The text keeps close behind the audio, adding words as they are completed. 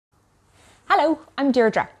Hello, I'm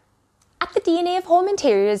Deirdre. At the DNA of Home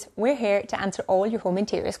Interiors, we're here to answer all your home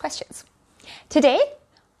interiors questions. Today,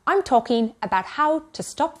 I'm talking about how to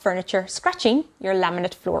stop furniture scratching your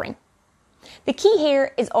laminate flooring. The key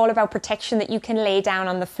here is all about protection that you can lay down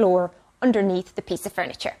on the floor underneath the piece of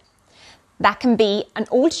furniture. That can be an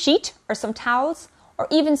old sheet or some towels or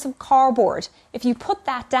even some cardboard. If you put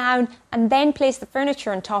that down and then place the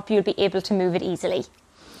furniture on top, you'll be able to move it easily.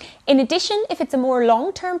 In addition, if it's a more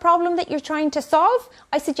long-term problem that you're trying to solve,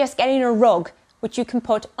 I suggest getting a rug, which you can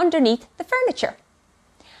put underneath the furniture.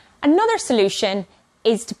 Another solution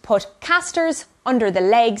is to put castors under the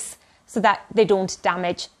legs so that they don't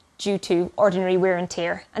damage due to ordinary wear and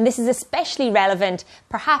tear. And this is especially relevant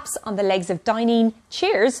perhaps on the legs of dining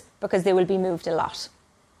chairs because they will be moved a lot.